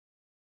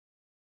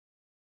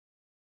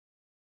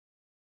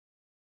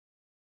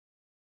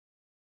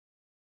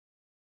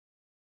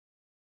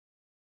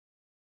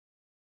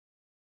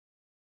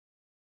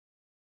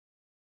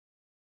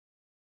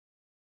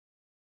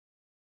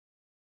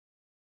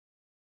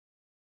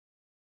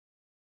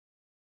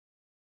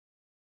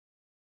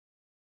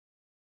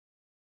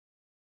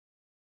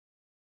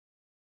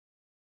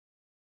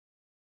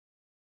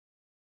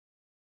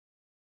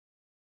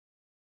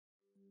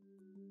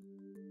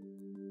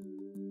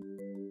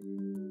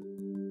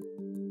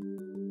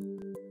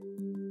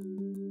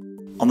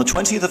On the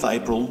 20th of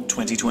April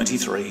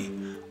 2023,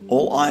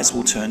 all eyes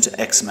will turn to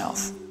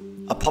Exmouth,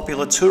 a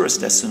popular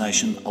tourist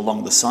destination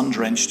along the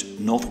sun-drenched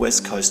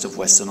northwest coast of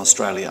Western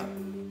Australia.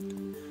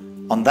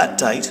 On that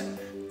date,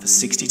 for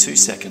 62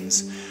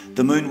 seconds,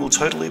 the moon will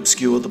totally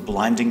obscure the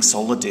blinding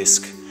solar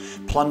disk,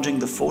 plunging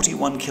the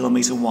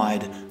 41-kilometre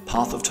wide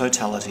path of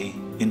totality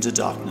into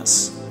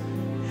darkness.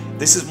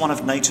 This is one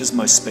of nature's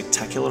most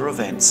spectacular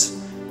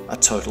events, a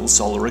total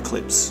solar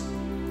eclipse.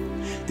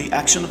 The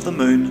action of the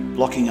moon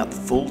blocking out the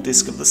full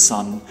disk of the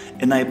sun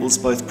enables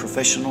both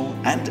professional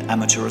and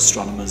amateur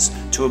astronomers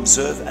to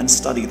observe and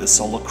study the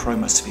solar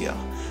chromosphere,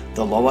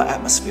 the lower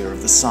atmosphere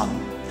of the sun,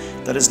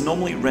 that is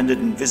normally rendered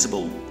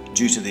invisible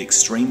due to the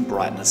extreme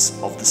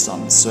brightness of the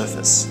sun's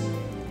surface.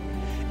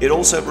 It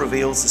also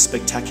reveals the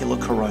spectacular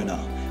corona,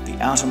 the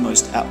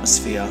outermost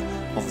atmosphere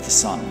of the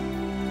sun.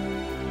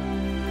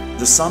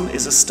 The sun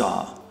is a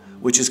star,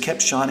 which is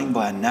kept shining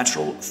by a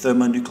natural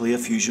thermonuclear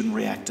fusion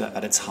reactor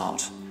at its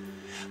heart.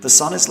 The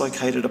sun is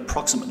located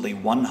approximately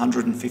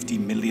 150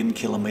 million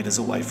kilometres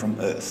away from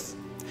Earth.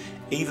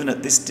 Even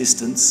at this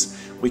distance,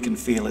 we can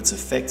feel its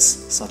effects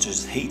such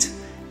as heat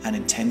and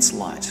intense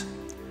light.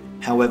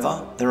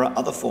 However, there are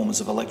other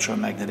forms of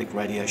electromagnetic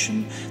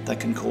radiation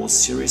that can cause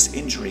serious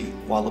injury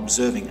while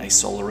observing a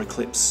solar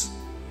eclipse.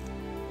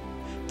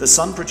 The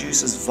sun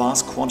produces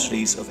vast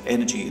quantities of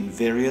energy in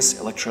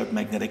various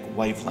electromagnetic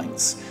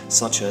wavelengths,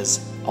 such as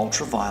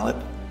ultraviolet,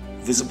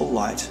 visible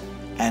light,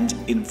 and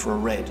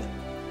infrared.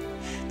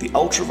 The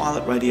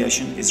ultraviolet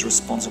radiation is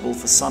responsible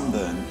for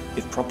sunburn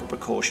if proper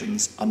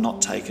precautions are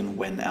not taken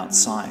when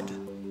outside.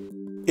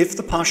 If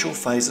the partial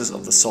phases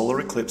of the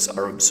solar eclipse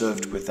are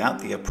observed without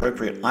the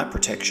appropriate eye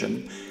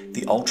protection,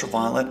 the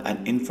ultraviolet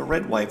and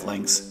infrared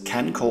wavelengths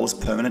can cause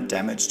permanent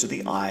damage to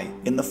the eye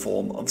in the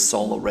form of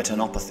solar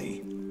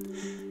retinopathy.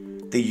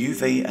 The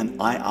UV and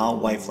IR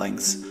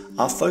wavelengths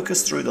are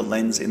focused through the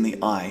lens in the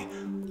eye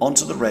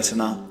onto the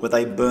retina where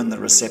they burn the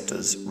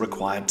receptors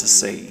required to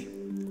see.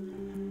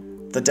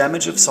 The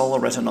damage of solar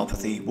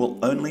retinopathy will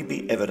only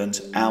be evident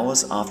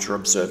hours after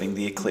observing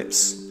the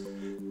eclipse.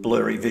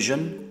 Blurry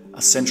vision,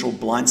 a central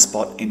blind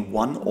spot in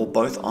one or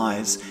both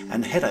eyes,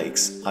 and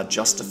headaches are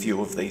just a few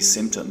of these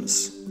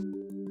symptoms.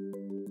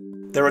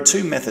 There are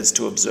two methods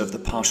to observe the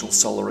partial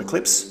solar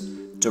eclipse: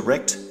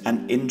 direct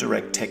and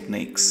indirect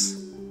techniques.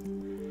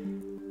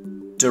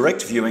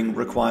 Direct viewing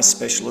requires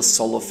specialist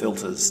solar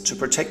filters to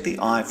protect the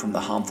eye from the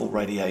harmful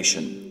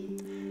radiation.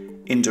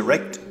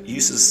 Indirect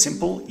uses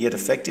simple yet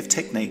effective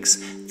techniques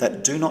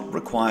that do not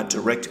require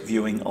direct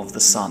viewing of the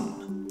sun.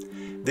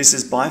 This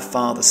is by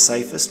far the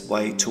safest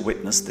way to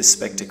witness this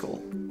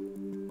spectacle.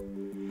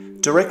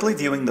 Directly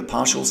viewing the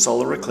partial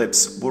solar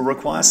eclipse will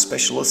require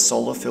specialist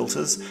solar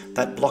filters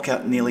that block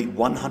out nearly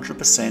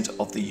 100%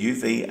 of the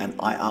UV and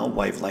IR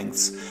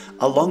wavelengths,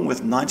 along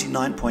with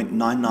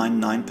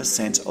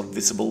 99.999% of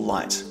visible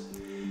light.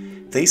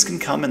 These can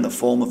come in the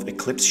form of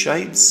eclipse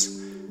shades,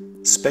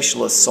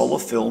 specialist solar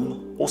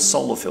film, or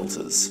solar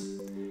filters.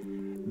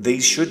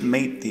 These should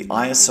meet the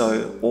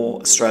ISO or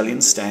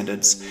Australian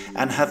standards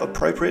and have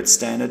appropriate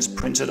standards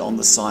printed on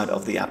the side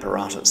of the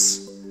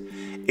apparatus.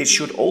 It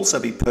should also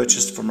be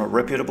purchased from a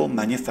reputable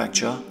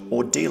manufacturer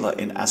or dealer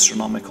in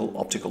astronomical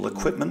optical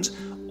equipment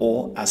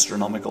or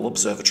astronomical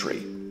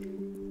observatory.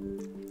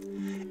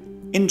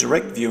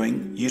 Indirect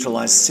viewing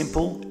utilizes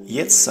simple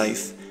yet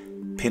safe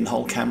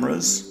pinhole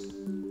cameras,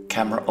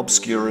 camera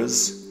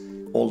obscurers,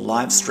 or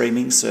live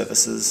streaming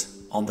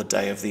services on the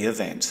day of the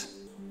event.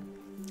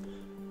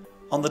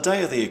 On the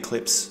day of the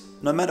eclipse,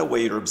 no matter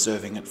where you're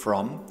observing it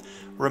from,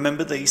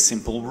 remember these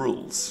simple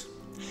rules.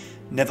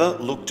 Never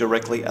look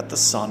directly at the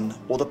sun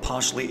or the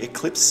partially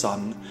eclipsed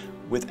sun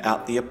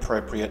without the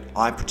appropriate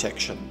eye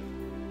protection.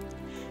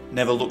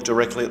 Never look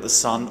directly at the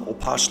sun or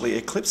partially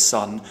eclipsed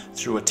sun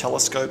through a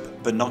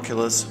telescope,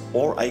 binoculars,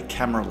 or a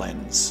camera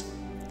lens.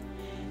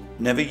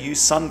 Never use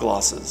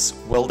sunglasses,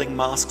 welding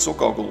masks or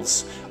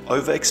goggles,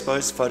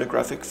 overexposed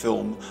photographic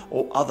film,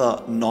 or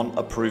other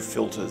non-approved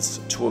filters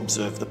to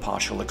observe the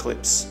partial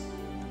eclipse.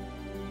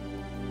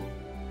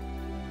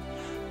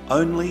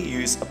 Only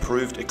use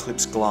approved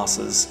eclipse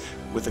glasses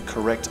with the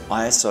correct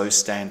ISO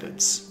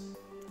standards.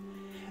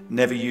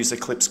 Never use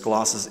eclipse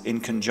glasses in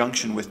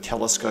conjunction with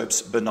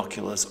telescopes,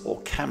 binoculars, or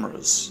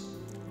cameras.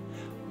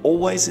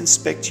 Always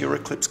inspect your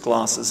eclipse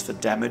glasses for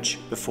damage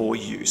before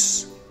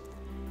use.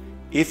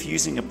 If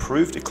using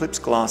approved eclipse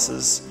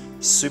glasses,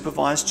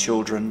 supervise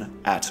children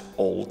at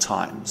all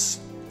times.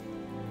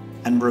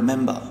 And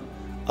remember,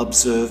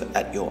 observe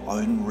at your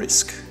own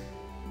risk.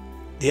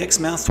 The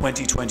Exmouth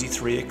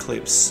 2023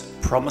 eclipse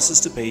promises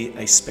to be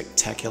a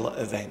spectacular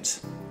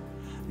event.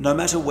 No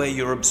matter where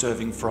you're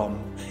observing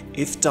from,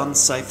 if done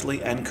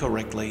safely and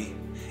correctly,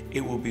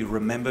 it will be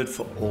remembered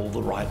for all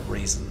the right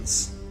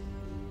reasons.